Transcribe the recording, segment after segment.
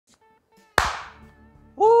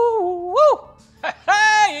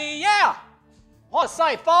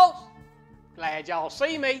say, folks? Glad y'all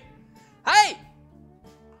see me. Hey,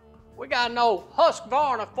 we got an old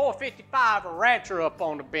Husqvarna 455 Rancher up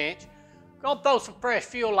on the bench. Gonna throw some fresh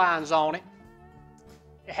fuel lines on it.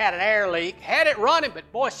 It had an air leak. Had it running,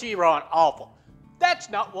 but boy, she run awful. That's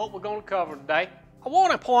not what we're gonna cover today. I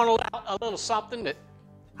want to point out a little something that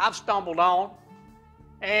I've stumbled on,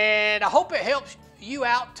 and I hope it helps you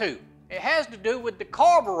out too. It has to do with the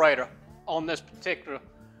carburetor on this particular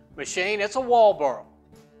machine. It's a wall burrow.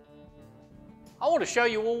 I want to show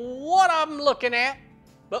you what I'm looking at,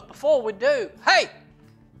 but before we do, hey,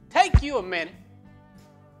 take you a minute.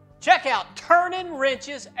 Check out Turning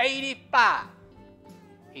Wrenches 85.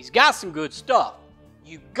 He's got some good stuff.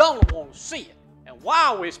 You're gonna want to see it. And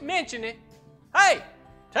while we're mentioning it, hey,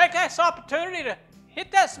 take this opportunity to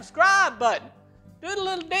hit that subscribe button. Do the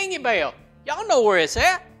little dingy bell. Y'all know where it's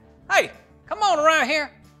at. Hey, come on around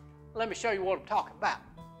here. Let me show you what I'm talking about.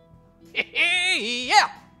 Yeah.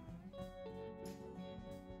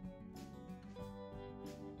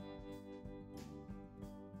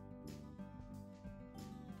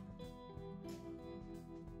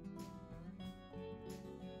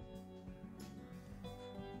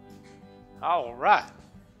 All right.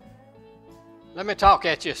 Let me talk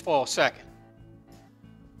at you for a second.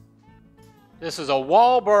 This is a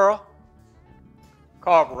wall burrow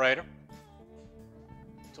carburetor.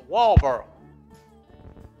 It's a wall burrow.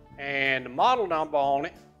 And the model number on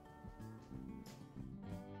it,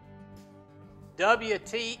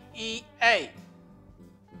 WTEA.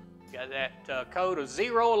 Got that code of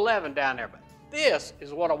 011 down there. But this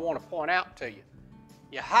is what I want to point out to you.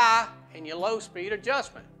 Your high and your low speed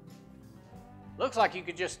adjustment. Looks like you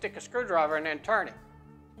could just stick a screwdriver in there and turn it.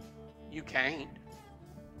 You can't.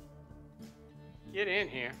 Get in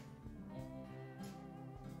here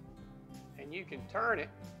and you can turn it,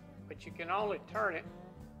 but you can only turn it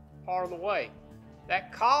part of the way.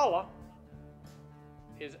 That collar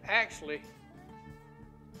is actually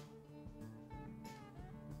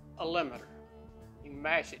a limiter. You can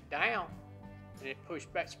mash it down and it push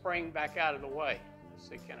back, spring back out of the way. Let's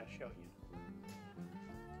see, can I show you?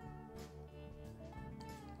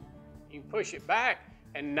 You can push it back,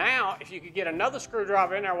 and now if you could get another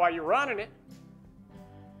screwdriver in there while you're running it,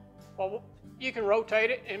 well, you can rotate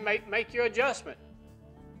it and make your adjustment.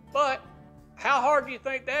 But how hard do you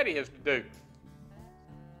think that is to do?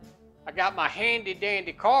 I got my handy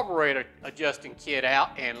dandy carburetor adjusting kit out,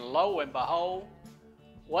 and lo and behold,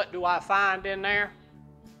 what do I find in there?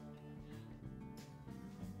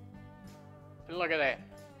 And look at that.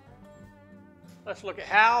 Let's look at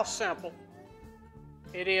how simple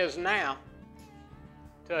it is now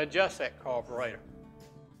to adjust that carburetor.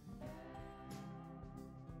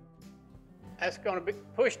 That's going to be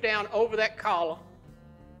pushed down over that collar,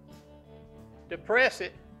 depress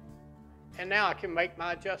it, and now I can make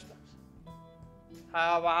my adjustments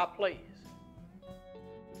however I please.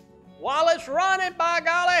 While it's running, by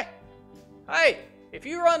golly, hey, if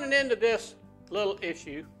you're running into this little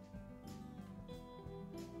issue,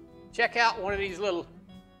 check out one of these little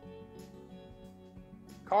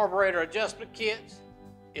carburetor adjustment kits.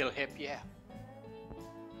 It'll help you out.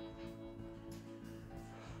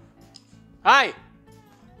 Hey,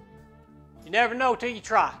 you never know till you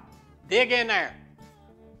try. Dig in there.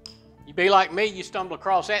 You be like me, you stumble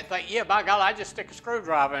across that and think, yeah, by golly, I just stick a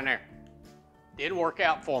screwdriver in there. Didn't work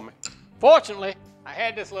out for me. Fortunately, I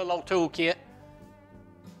had this little old tool kit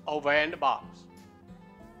over in the box.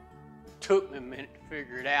 Took me a minute to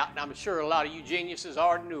figure it out, and I'm sure a lot of you geniuses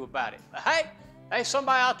already knew about it. But hey, there's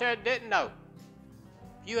somebody out there that didn't know.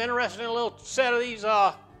 If you're interested in a little set of these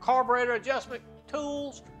carburetor adjustment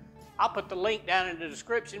tools, I'll put the link down in the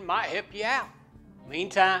description. Might help you out.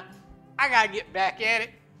 Meantime, I got to get back at it,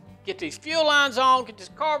 get these fuel lines on, get this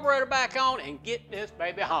carburetor back on, and get this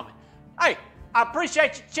baby humming. Hey, I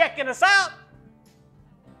appreciate you checking us out.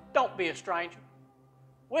 Don't be a stranger.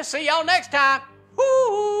 We'll see y'all next time.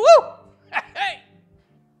 Woo-hoo! Hey!